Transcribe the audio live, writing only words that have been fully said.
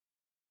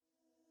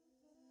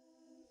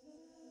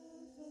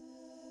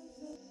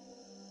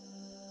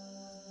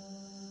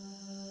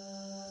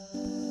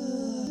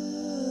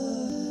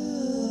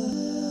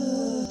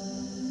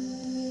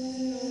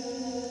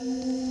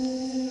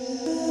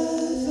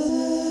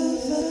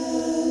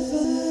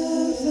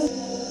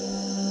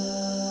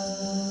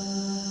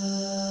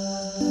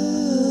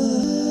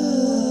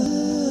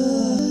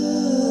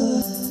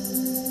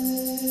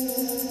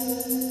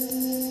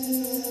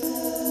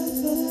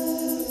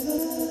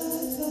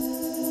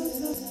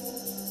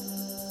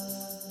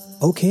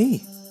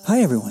Okay,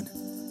 hi everyone.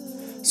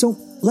 So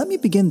let me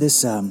begin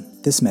this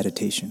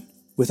meditation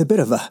with a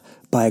bit of a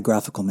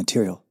biographical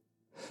material.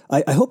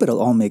 I hope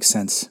it'll all make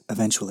sense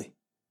eventually.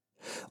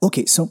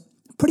 Okay, so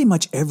pretty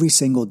much every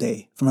single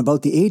day, from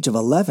about the age of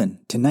 11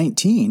 to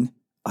 19,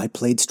 I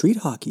played street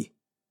hockey.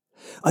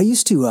 I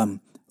used to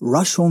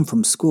rush home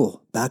from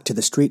school back to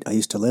the street I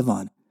used to live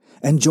on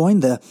and join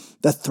the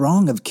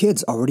throng of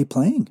kids already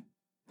playing.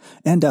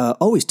 And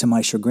always to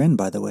my chagrin,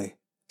 by the way,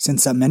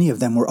 since many of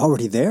them were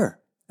already there.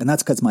 And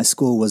that's because my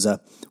school was a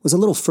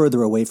little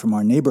further away from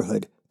our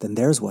neighborhood than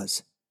theirs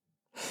was.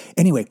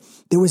 Anyway,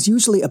 there was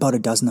usually about a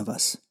dozen of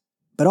us,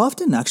 but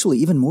often actually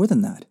even more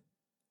than that.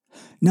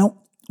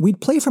 Now,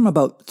 we'd play from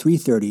about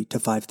 3:30 to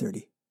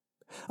 5:30.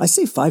 I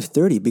say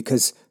 5:30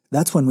 because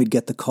that's when we'd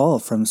get the call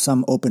from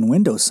some open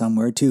window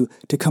somewhere to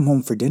come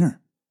home for dinner.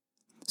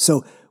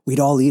 So we'd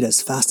all eat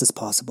as fast as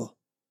possible.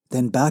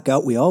 Then back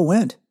out we all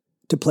went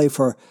to play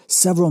for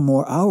several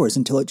more hours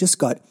until it just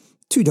got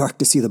too dark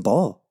to see the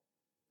ball.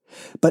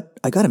 But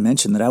I gotta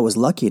mention that I was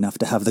lucky enough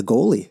to have the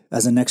goalie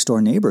as a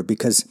next-door neighbor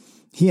because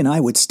he and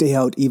I would stay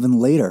out even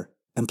later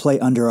and play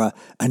under a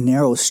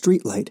narrow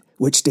street light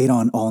which stayed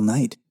on all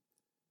night.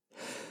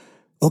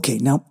 Okay,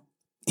 now,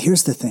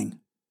 here's the thing.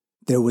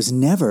 There was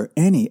never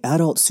any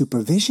adult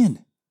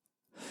supervision.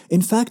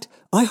 In fact,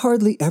 I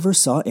hardly ever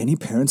saw any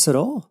parents at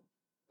all.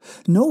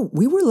 No,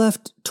 we were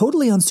left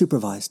totally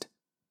unsupervised,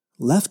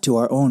 left to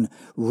our own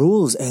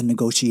rules and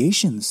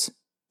negotiations.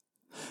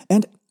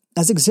 And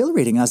as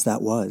exhilarating as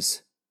that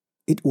was,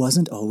 it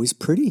wasn't always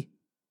pretty,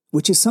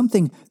 which is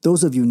something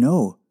those of you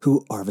know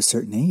who are of a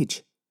certain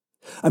age.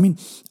 I mean,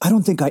 I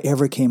don't think I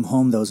ever came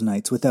home those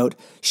nights without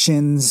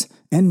shins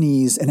and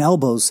knees and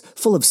elbows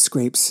full of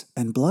scrapes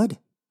and blood.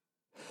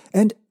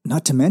 And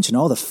not to mention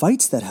all the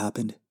fights that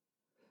happened.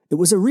 It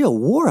was a real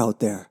war out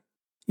there,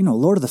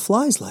 Lord of the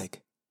Flies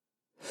like.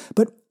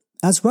 But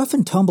as rough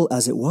and tumble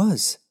as it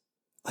was,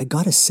 I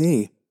gotta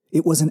say,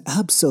 it was an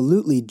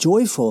absolutely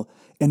joyful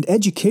and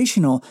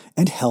educational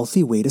and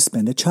healthy way to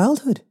spend a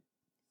childhood.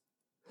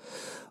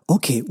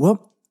 Okay,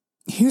 well,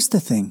 here's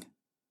the thing.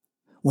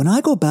 When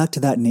I go back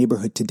to that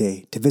neighborhood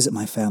today to visit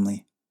my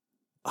family,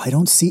 I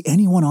don't see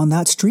anyone on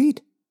that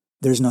street.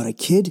 There's not a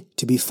kid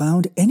to be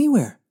found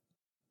anywhere.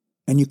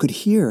 And you could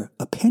hear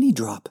a penny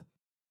drop.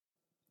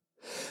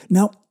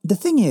 Now, the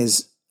thing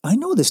is, I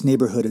know this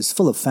neighborhood is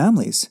full of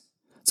families,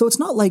 so it's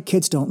not like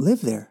kids don't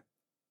live there.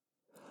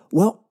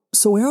 Well,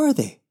 so where are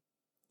they?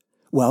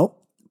 Well,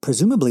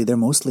 presumably they're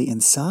mostly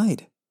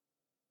inside.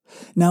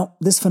 Now,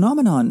 this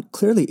phenomenon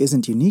clearly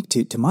isn't unique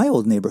to my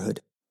old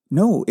neighborhood.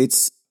 No,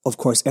 it's, of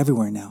course,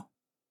 everywhere now.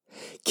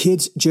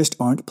 Kids just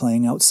aren't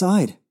playing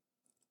outside.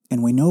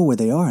 And we know where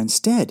they are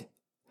instead.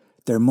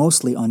 They're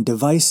mostly on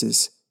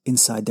devices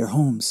inside their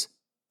homes.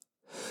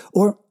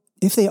 Or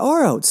if they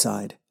are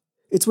outside,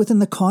 it's within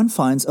the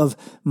confines of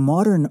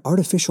modern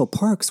artificial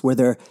parks where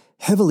they're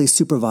heavily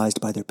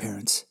supervised by their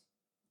parents.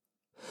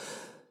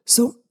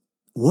 So,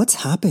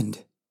 what's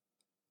happened?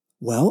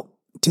 Well,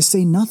 to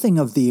say nothing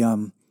of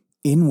the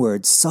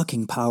inward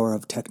sucking power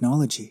of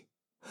technology,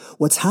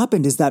 what's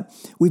happened is that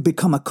we've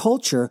become a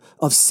culture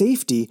of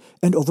safety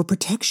and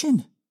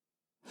overprotection.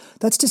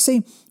 That's to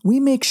say, we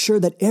make sure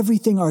that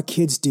everything our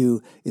kids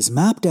do is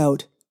mapped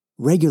out,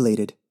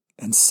 regulated,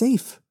 and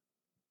safe.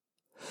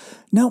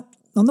 Now,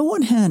 on the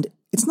one hand,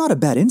 it's not a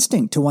bad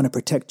instinct to want to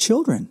protect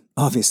children,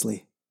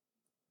 obviously.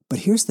 But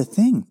here's the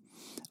thing.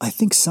 I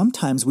think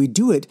sometimes we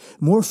do it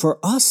more for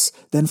us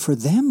than for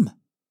them.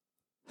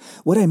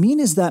 What I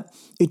mean is that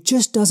it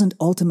just doesn't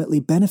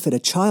ultimately benefit a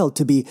child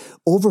to be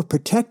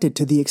overprotected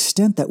to the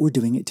extent that we're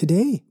doing it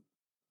today.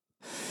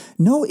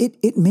 No,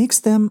 it makes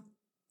them,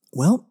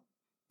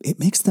 it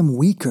makes them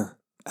weaker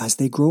as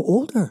they grow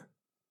older.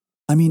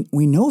 I mean,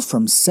 we know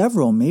from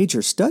several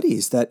major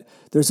studies that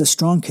there's a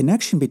strong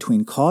connection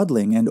between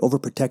coddling and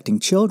overprotecting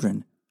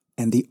children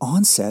and the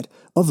onset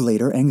of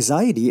later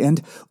anxiety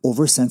and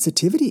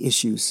oversensitivity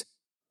issues.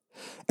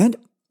 And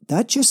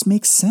that just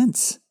makes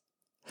sense.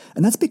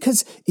 And that's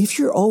because if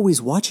you're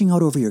always watching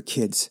out over your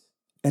kids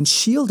and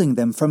shielding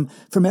them from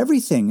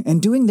everything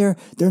and doing their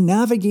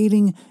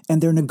navigating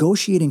and their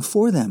negotiating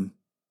for them,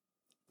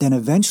 then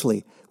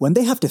eventually, when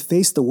they have to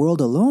face the world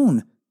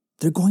alone,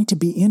 they're going to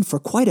be in for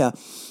quite a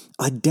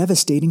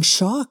devastating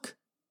shock.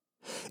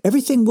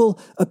 Everything will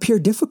appear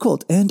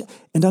difficult and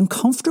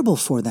uncomfortable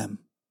for them.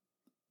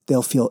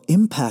 They'll feel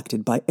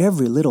impacted by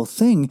every little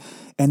thing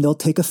and they'll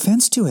take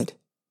offense to it.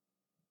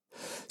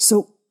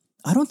 So,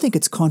 I don't think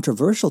it's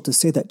controversial to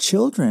say that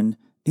children,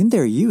 in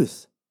their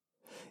youth,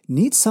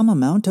 need some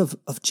amount of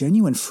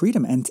genuine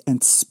freedom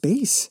and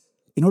space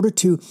in order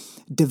to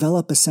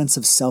develop a sense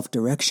of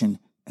self-direction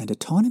and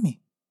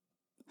autonomy.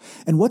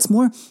 And what's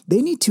more,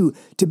 they need to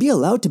be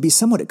allowed to be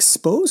somewhat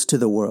exposed to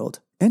the world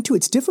and to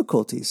its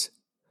difficulties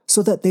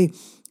so that they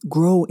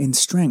grow in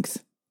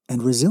strength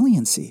and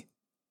resiliency.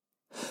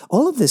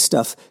 All of this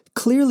stuff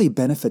clearly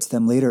benefits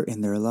them later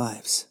in their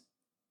lives.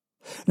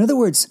 In other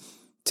words,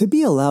 to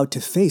be allowed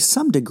to face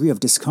some degree of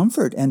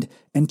discomfort and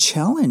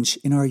challenge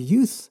in our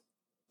youth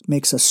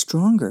makes us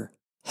stronger,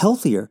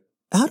 healthier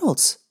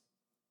adults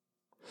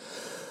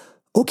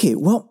Okay,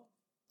 well,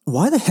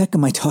 why the heck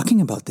am I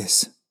talking about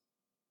this?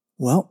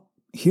 Well,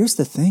 here's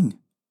the thing.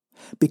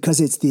 Because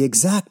it's the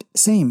exact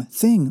same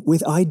thing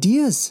with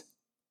ideas.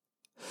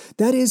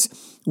 That is,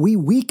 we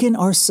weaken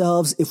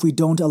ourselves if we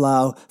don't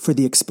allow for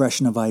the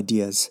expression of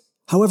ideas,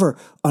 however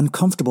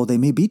uncomfortable they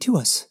may be to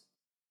us.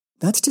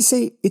 That's to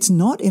say, it's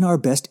not in our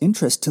best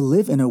interest to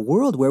live in a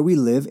world where we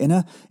live in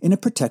a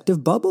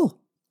protective bubble,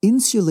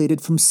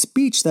 insulated from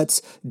speech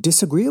that's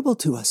disagreeable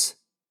to us.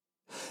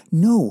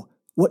 No,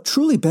 what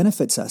truly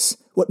benefits us,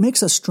 what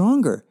makes us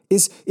stronger,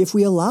 is if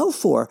we allow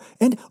for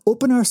and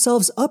open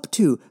ourselves up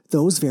to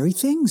those very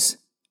things.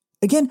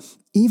 Again,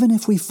 even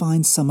if we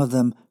find some of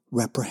them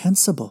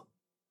reprehensible.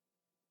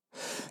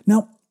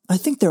 Now, I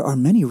think there are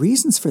many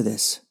reasons for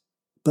this,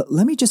 but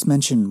let me just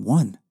mention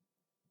one.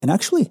 And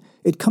actually,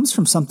 it comes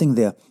from something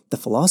the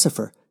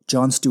philosopher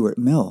John Stuart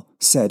Mill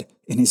said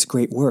in his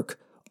great work,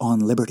 On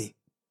Liberty.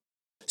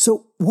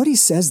 So what he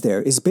says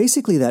there is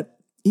basically that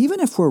even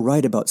if we're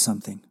right about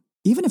something,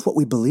 even if what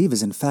we believe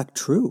is in fact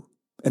true,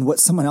 and what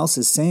someone else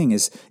is saying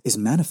is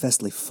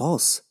manifestly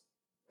false,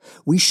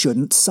 we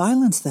shouldn't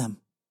silence them.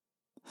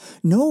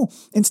 No,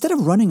 instead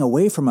of running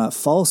away from a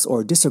false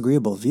or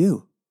disagreeable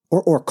view,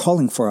 or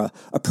calling for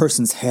a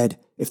person's head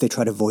if they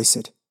try to voice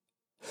it,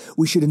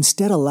 we should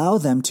instead allow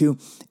them to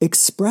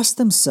express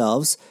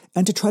themselves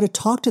and to try to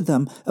talk to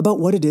them about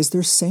what it is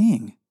they're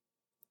saying.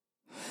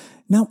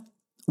 Now,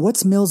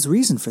 what's Mill's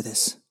reason for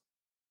this?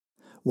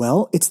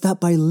 Well, it's that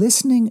by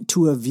listening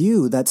to a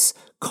view that's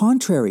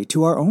contrary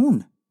to our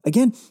own,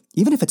 again,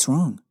 even if it's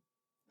wrong,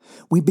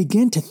 we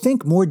begin to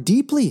think more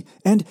deeply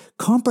and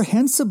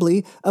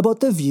comprehensively about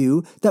the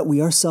view that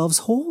we ourselves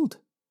hold.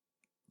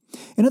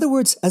 In other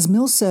words, as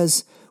Mill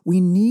says, we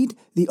need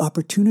the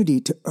opportunity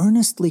to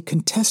earnestly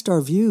contest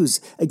our views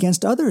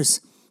against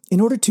others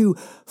in order to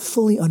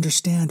fully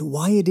understand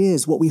why it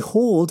is what we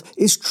hold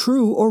is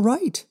true or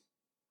right.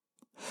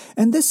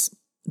 And this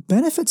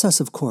benefits us,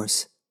 of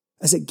course,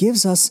 as it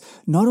gives us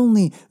not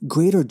only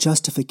greater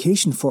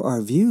justification for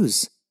our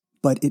views,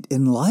 but it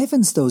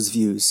enlivens those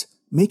views,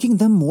 making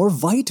them more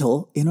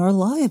vital in our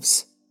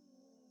lives.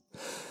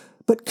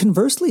 But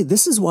conversely,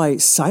 this is why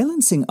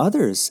silencing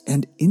others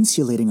and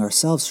insulating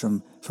ourselves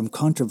from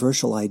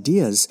controversial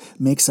ideas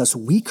makes us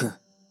weaker,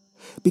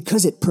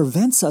 because it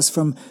prevents us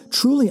from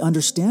truly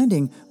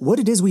understanding what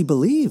it is we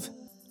believe,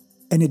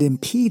 and it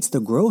impedes the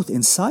growth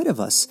inside of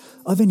us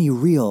of any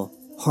real,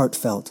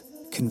 heartfelt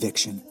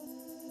conviction.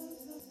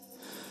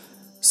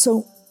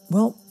 So,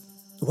 well,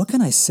 what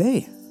can I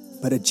say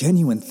but a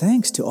genuine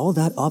thanks to all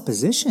that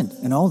opposition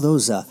and all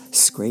those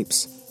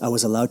scrapes I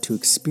was allowed to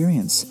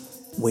experience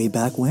way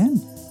back when?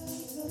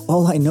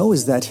 All I know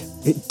is that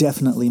it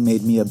definitely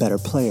made me a better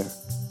player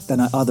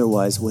than I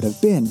otherwise would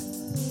have been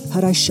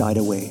had I shied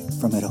away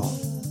from it all.